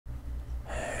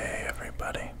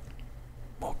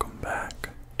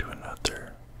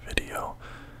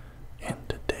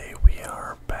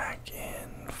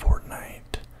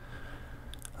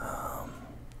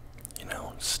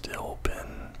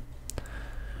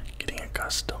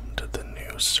accustomed to the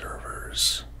new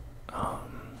servers.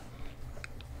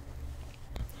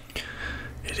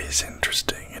 It is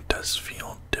interesting. It does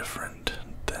feel different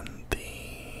than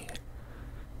the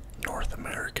North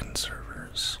American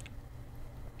servers.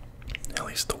 At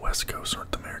least the West Coast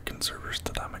North American servers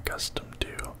that I'm accustomed to.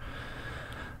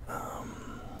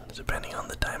 Depending on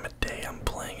the time of day I'm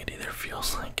playing, it either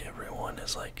feels like everyone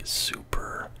is like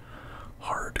super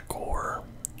hardcore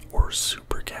or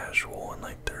super casual, and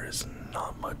like there is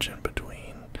not much in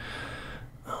between.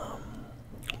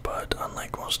 But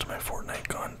unlike most of my Fortnite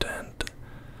content,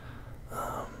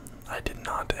 I did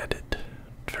not edit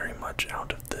very much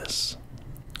out of this.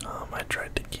 I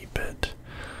tried to keep it,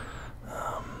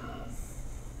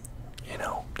 you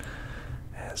know,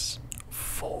 as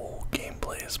full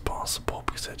gameplay as possible,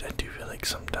 because I do feel like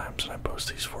sometimes when I post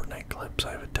these Fortnite clips,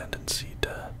 I have a tendency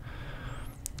to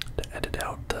edit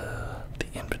out the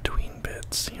in-between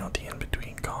bits, you know, the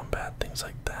in-between combat, things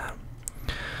like that.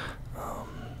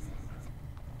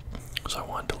 So I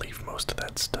wanted to leave most of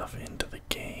that stuff into the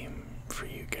game for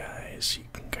you guys. You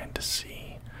can kind of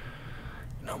see,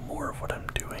 you know, more of what I'm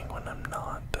doing when I'm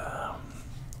not,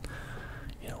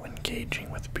 you know,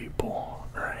 engaging with people,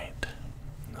 right?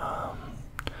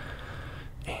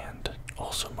 And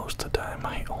also most of the time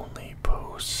I only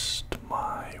post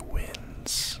my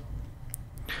wins.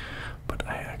 But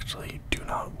I actually do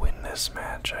not win this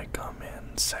match. I come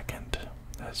in second,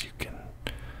 as you can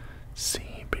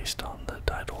see based on the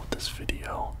title of this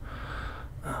video.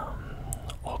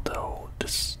 Although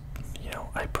this, you know,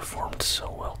 I performed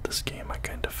so well this game, I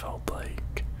kind of felt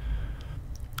like,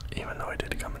 even though I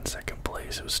did come in second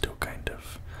place, it was still kind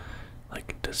of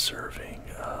like deserving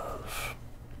of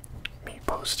me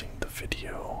posting the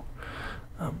video.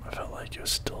 I felt like it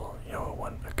was still, you know,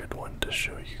 a good one to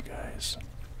show you guys.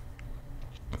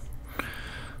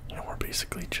 You know, we're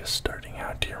basically just starting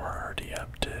out here. We're already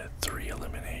up to 3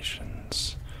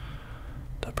 eliminations.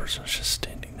 The person's just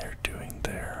standing there doing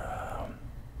their,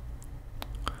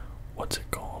 what's it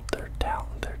called? Their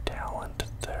talent,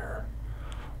 their,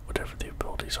 whatever the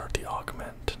abilities are, the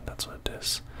augment, that's what it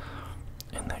is.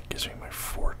 And that gives me my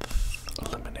 4th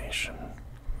elimination.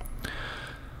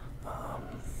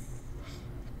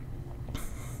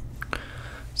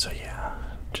 So yeah,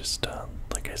 just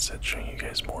like I said, showing you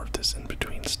guys more of this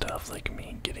in-between stuff, like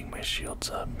me getting my shields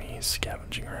up, me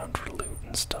scavenging around for loot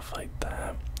and stuff like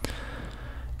that.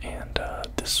 And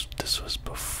this was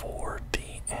before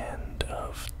the end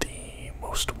of the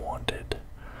Most Wanted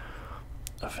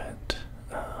event.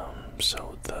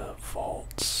 So the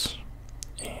vaults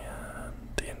and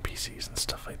the NPCs and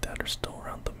stuff like that are still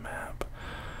around the map.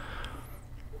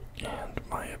 And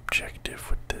my objective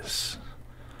with this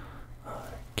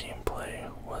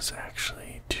gameplay was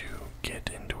actually to get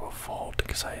into a vault,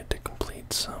 because I had to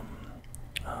complete some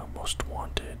Most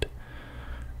Wanted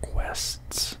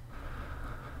quests.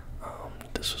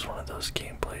 This was one of those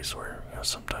gameplays where, you know,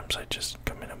 sometimes I just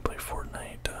come in and play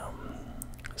Fortnite,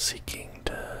 seeking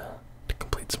to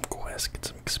complete some quests, get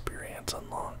some experience,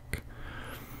 unlock,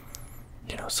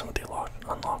 you know, some of the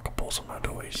unlockables. I'm not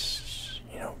always,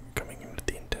 you know, coming in with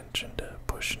the intention to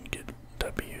push and get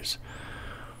W's.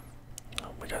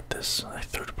 We got this, I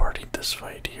third-partied this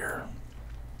fight here.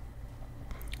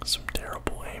 Some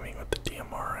terrible aiming with the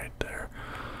DMR right there.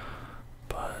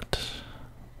 But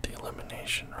the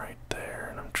elimination right there,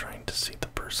 and I'm trying to see the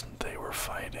person they were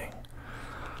fighting.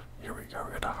 Here we go,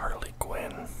 we got a Harley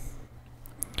Quinn.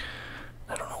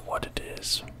 I don't know what it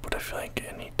is, but I feel like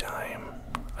anytime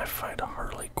I fight a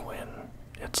Harley Quinn,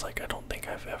 it's like I don't think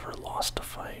I've ever lost a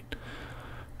fight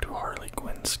to a Harley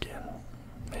Quinn skin.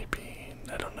 Maybe,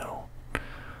 I don't know.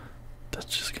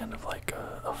 That's just kind of like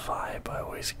a vibe I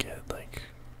always get, like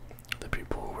the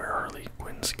people who wear Harley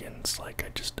Quinn skins, like I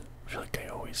just feel like I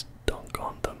always dunk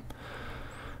on them.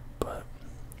 But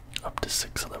up to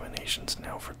 6 eliminations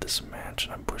now for this match,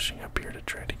 and I'm pushing up here to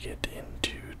try to get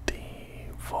into the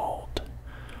vault,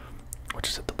 which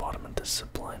is at the bottom of this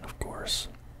zip line, of course.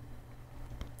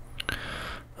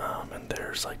 And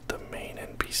there's like the main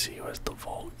NPC who has the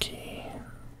vault key.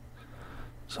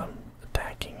 So I'm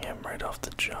attacking him right off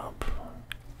the jump.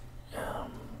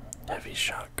 Heavy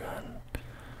shotgun.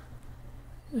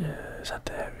 Is that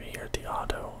the heavy or the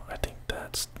auto? I think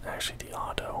that's actually the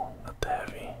auto, not the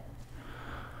heavy.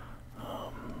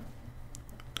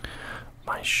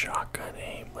 My shotgun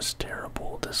aim was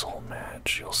terrible this whole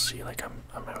match. You'll see, like I'm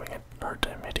having a hard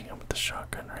time hitting him with the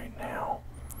shotgun right now.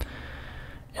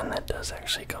 And that does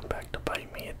actually come back to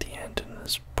bite me at the end, and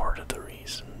is part of the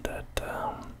reason that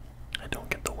I don't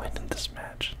get the win in this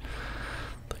match.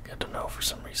 Like, I don't know, for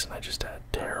some reason I just had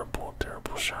terrible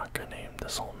shotgun aim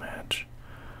this whole match.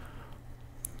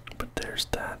 But there's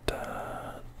that,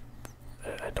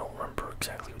 I don't remember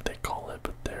exactly what they call it,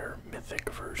 but their mythic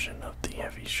version of the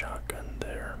heavy shotgun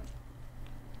there.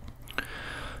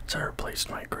 So I replaced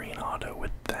my green auto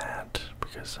with that,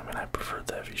 because, I mean, I prefer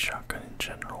the heavy shotgun in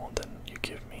general, and then you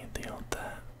give me, you know,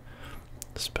 that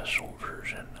special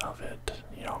version of it.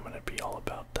 You know, I'm gonna be all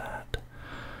about that.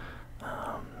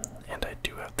 And I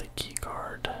do have the key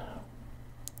card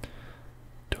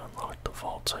to unlock the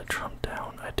vault, so I trumped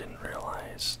down. I didn't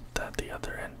realize that the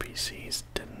other NPCs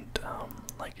didn't,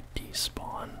 like,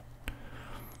 despawn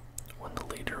when the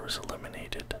leader was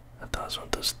eliminated. I thought it was one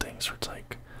of those things where it's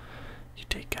like, you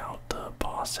take out the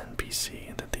boss NPC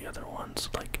and then the other ones,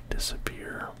 like,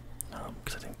 disappear.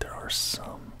 Because I think there are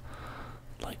some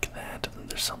like that, and then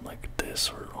there's some like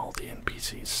this where all the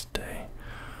NPCs stay.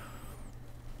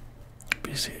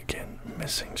 BC again,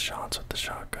 missing shots with the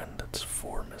shotgun. That's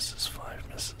 4 misses, 5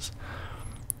 misses.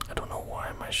 I don't know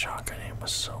why my shotgun aim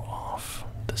was so off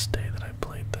this day that I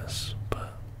played this,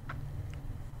 but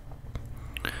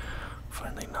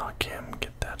finally knock him,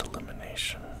 get that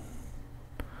elimination.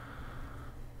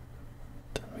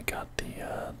 Then we got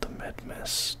the med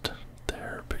mist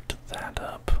there, picked that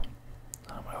up.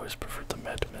 I always prefer the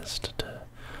med mist to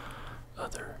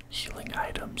other healing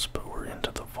items, but we're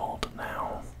into the vault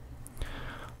now.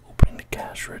 Opening the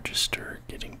cash register,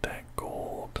 getting that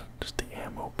gold, just the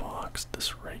ammo box,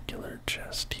 this regular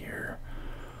chest here.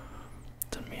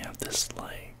 Then we have this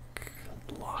like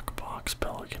lockbox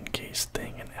pelican case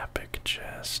thing, an epic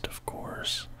chest, of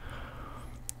course.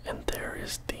 And there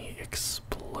is the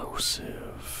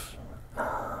explosive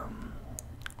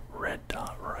red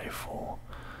dot rifle,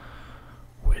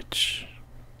 which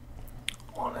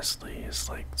honestly is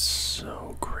like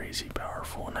so crazy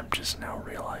powerful, and I'm just now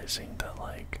realizing that,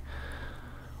 like,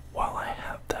 while I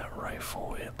have that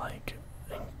rifle, it like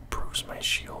improves my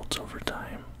shields over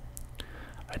time.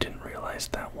 I didn't realize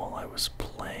that while I was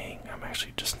playing. I'm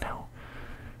actually just now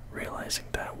realizing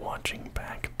that watching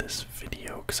back this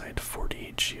video, because I had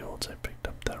 48 shields. I picked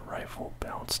up that rifle,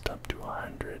 bounced up to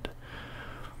 100.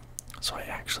 So I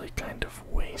actually kind of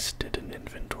wasted an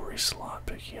inventory slot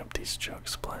picking up these chug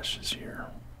splashes here.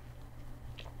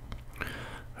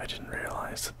 I didn't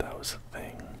realize that that was a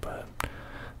thing, but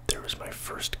there was my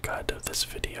first cut of this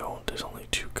video. There's only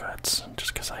 2 cuts,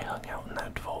 just because I hung out in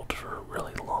that vault for a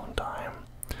really long time.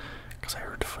 Because I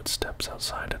heard footsteps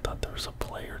outside. I thought there was a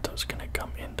player that was going to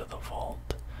come into the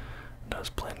vault. And I was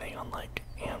planning on, like,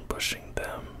 ambushing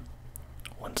them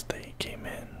once they came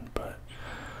in, but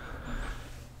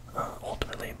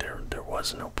ultimately there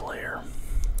was no player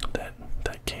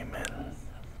that came in.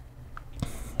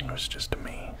 It was just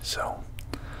me. So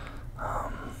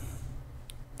I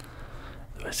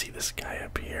see this guy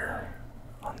up here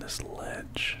on this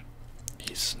ledge.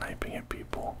 He's sniping at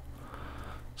people,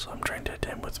 so I'm trying to hit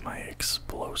him with my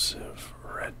explosive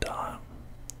red dot.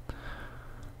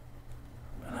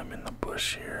 And I'm in the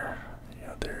bush here.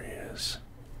 Yeah, there he is.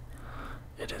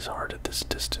 It is hard at this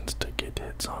distance to get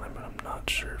hits on him, and I'm not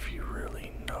sure if he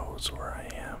really knows where I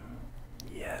am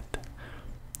yet.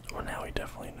 Well, now he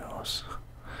definitely knows,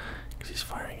 because he's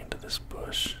firing into this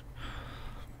bush.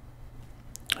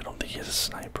 I don't think he has a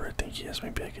sniper. I think he has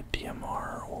maybe like a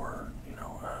DMR or, you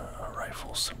know, a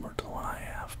rifle similar to the one I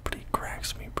have, but he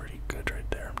cracks me pretty good right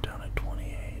there. I'm down at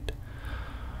 28.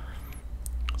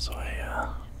 So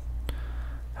I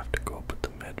have to go up with the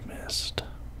med mist.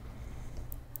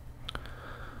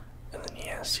 And then,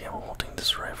 yeah, see, I'm holding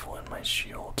this rifle and my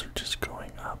shields are just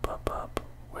going up, up, up,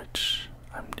 which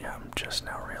I'm just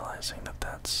now realizing that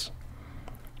that's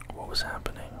what was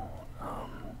happening.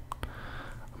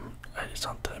 It's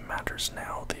not that it matters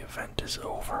now, the event is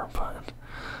over, but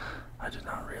I did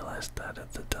not realize that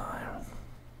at the time.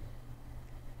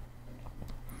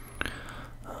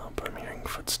 But I'm hearing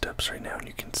footsteps right now, and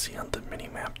you can see on the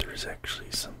mini-map there's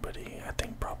actually somebody, I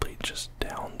think probably just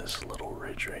down this little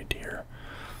ridge right here.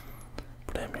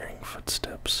 But I'm hearing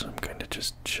footsteps, so I'm kind of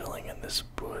just chilling in this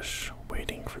bush,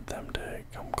 waiting for them to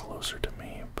come closer to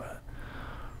me, but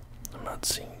I'm not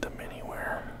seeing them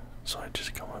anywhere. So I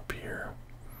just come up here,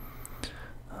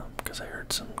 because I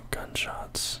heard some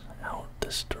gunshots out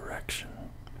this direction.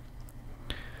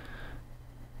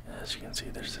 As you can see,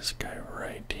 there's this guy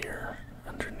right here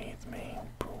underneath me.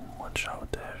 Boom, 1 shot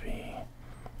with the heavy.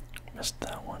 Missed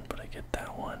that one, but I get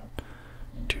that one.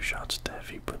 2 shots with the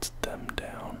heavy puts them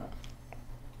down.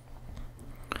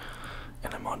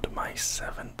 And I'm on to my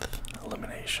 7th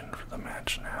elimination for the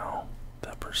match now.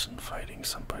 That person fighting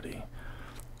somebody.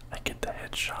 I get the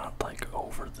headshot like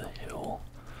over the hill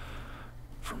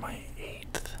for my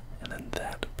 8th, and then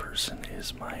that person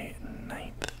is my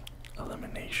 9th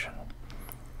elimination.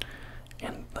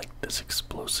 And like this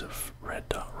explosive explosive red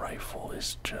dot rifle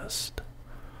is just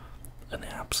an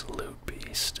absolute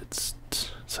beast. It's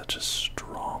such a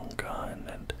strong gun,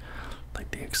 and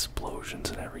like the explosions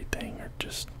and everything are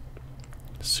just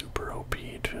super OP,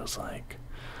 it feels like.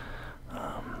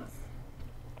 But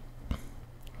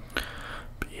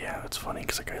yeah, it's funny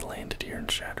because like I landed here in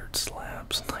Shattered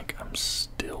Slabs, and like I'm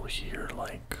still here,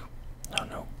 like I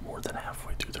don't know, more than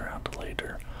halfway through the round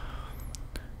later.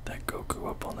 That Goku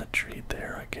up on the tree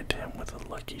there, I get him with a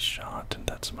lucky shot, and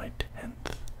that's my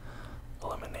 10th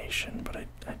elimination. But I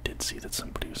did see that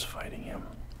somebody was fighting him,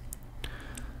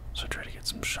 so I try to get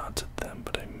some shots at them,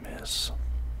 but I miss.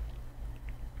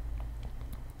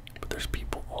 But there's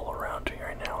people all around me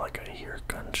right now. Like I hear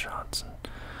gunshots and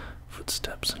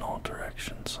footsteps in all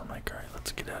directions. I'm like, alright,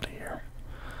 let's get out of here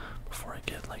before I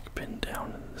get like pinned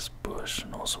down in this bush.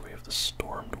 And also we have the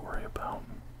storm to worry about.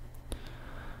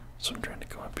 So I'm trying to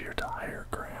go up here to higher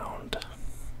ground.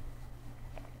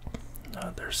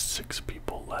 There's 6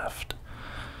 people left,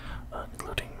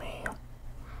 including me.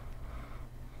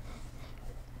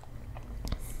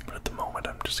 But at the moment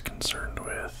I'm just concerned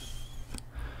with,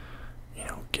 you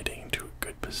know, getting to a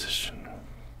good position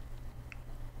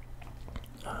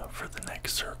for the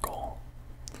next circle.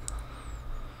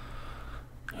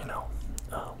 You know,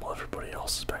 while everybody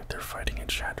else is back there fighting in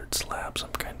Shattered Slabs,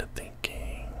 I'm kind of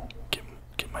thinking,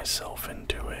 get myself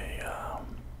into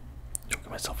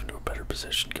a better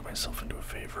position, get myself into a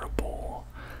favorable,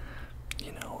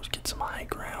 you know, get some high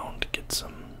ground, get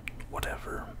some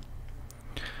whatever.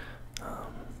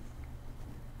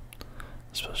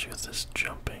 Especially with this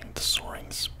jumping, the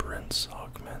soaring sprints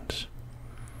augment.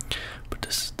 But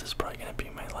this is probably gonna be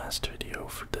my last video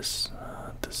for this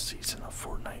this season of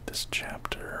Fortnite. This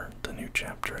chapter, the new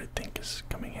chapter, I think is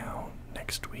coming out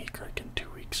next week, or like in 2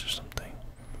 weeks or something.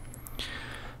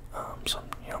 So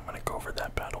you know, I'm gonna go over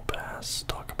that battle pass,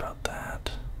 talk about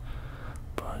that.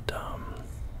 But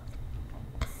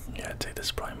yeah, I'd say this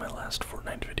is probably my last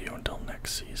Fortnite video until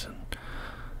next season.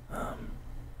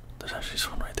 There's actually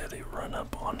someone right there. They run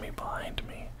up on me behind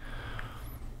me.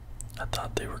 I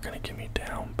thought they were gonna get me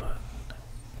down, but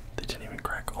they didn't even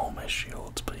crack all my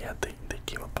shields. But yeah, they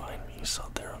came up behind me. You saw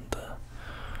there on the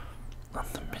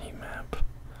mini map.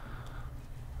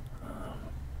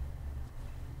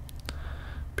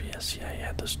 But yes, yeah, I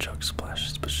had those chug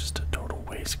splashes, but it's just a total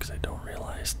waste because I don't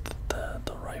realize that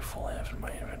the rifle I have in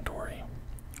my inventory,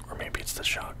 or maybe it's the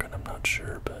shotgun, I'm not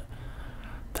sure, but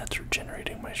that's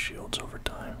regenerating my shields over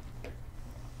time.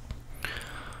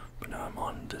 But now I'm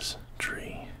on this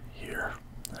tree here,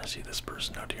 and I see this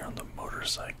person out here on the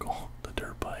motorcycle, the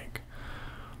dirt bike.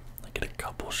 I get a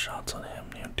couple shots on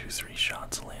him, you know, 2-3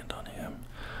 shots land on him,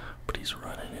 but he's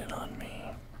running in on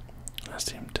me. I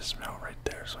see him dismount right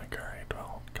there, so I'm like, alright,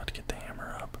 well, gotta get the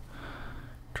hammer up.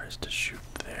 Tries to shoot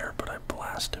there, but I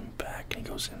blast him back and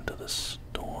he goes into the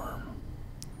storm.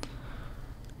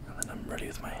 And then I'm ready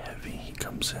with my heavy. He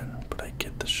comes in, but I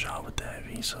get the shot with the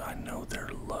heavy, so I know they're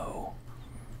low.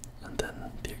 And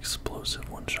then the explosive,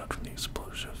 one shot from the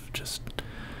explosive, just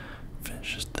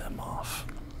finishes them off.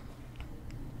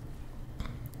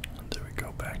 And there we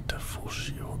go, back to full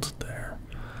shields there.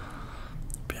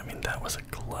 But I mean, that was a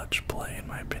clutch play in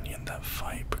my opinion, that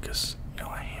fight, because, you know,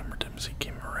 I hammered him as he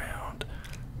came around.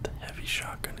 The heavy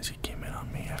shotgun as he came in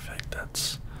on me. I think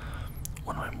that's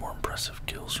one of my more impressive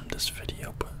kills from this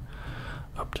video, but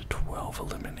up to 12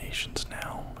 eliminations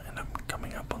now, and I'm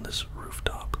coming up on this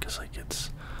rooftop because like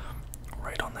it's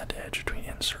right on that edge between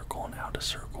in circle and out of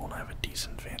circle, and I have a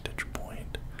decent vantage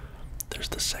point. There's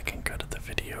the second cut of the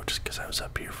video just because I was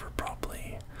up here for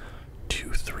probably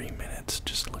 2-3 minutes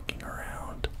just looking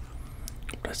around.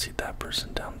 But I see that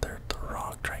person down there at the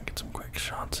rock, try and get some quick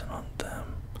shots in on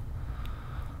them.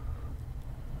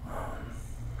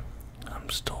 I'm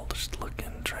still just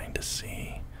looking, trying to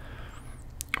see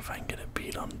if I can get a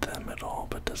beat on them at all,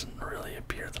 but it doesn't really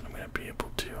appear that I'm going to be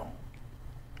able to.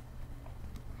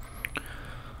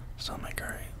 So I'm like,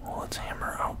 alright, well, let's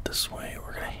hammer out this way.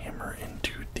 We're going to hammer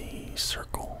into the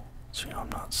circle, so you know I'm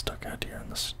not stuck out here in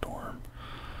the storm.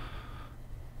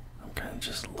 I'm kind of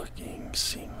just looking,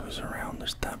 seeing who's around.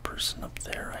 There's that person up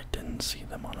there. I didn't see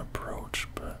them on approach,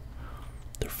 but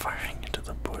they're firing into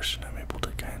the bush, and I'm able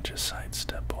to kind of just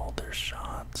sidestep all their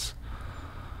shots.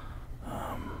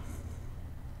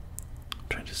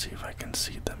 Trying to see if I can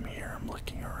see them here. I'm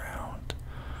looking around,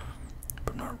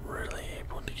 but I'm not really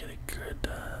able to get a good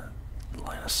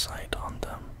line of sight on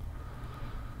them.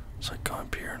 So I go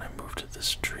up here and I move to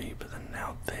this tree, but then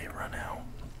now they run out.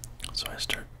 So I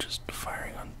start just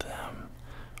firing on them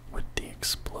with the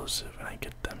explosive, and I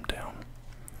get them down.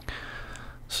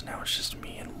 So now it's just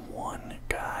me and one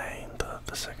guy,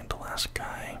 the second to last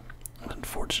guy. And then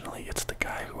unfortunately, it's the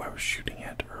guy who I was shooting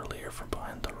at earlier from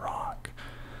behind the rock.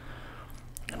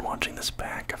 And watching this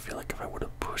back, I feel like if I would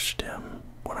have pushed him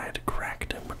when I had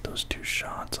cracked him with those 2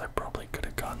 shots, I probably could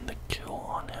have gotten the kill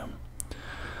on him.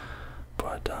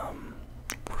 But,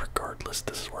 regardless,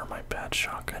 this is where my bad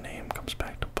shotgun aim comes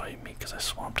back to bite me because I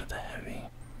swamped the heavy.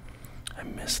 I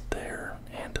missed there,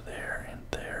 and there, and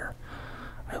there.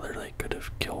 I literally could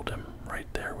have killed him right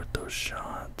there with those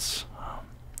shots.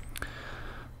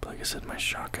 But like I said, my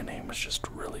shotgun aim was just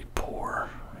really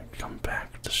poor. I come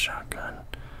back with the shotgun.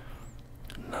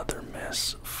 Another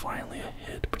miss. Finally a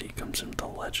hit, but he comes into the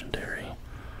legendary.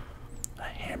 I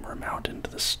hammer him out into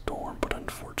the storm, but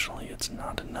unfortunately it's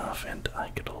not enough, and I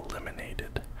get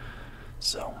eliminated.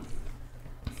 So,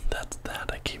 that's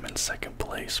that. I came in 2nd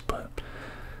place, but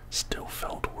still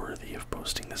felt worthy of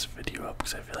posting this video up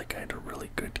because I feel like I had a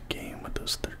really good game with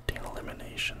those 13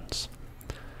 eliminations.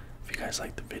 If you guys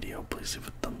liked the video, please leave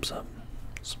a thumbs up.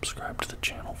 Subscribe to the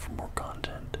channel for more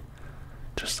content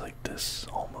just like this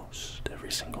almost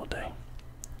every single day.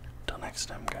 Till next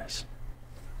time, guys.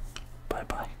 Bye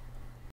bye.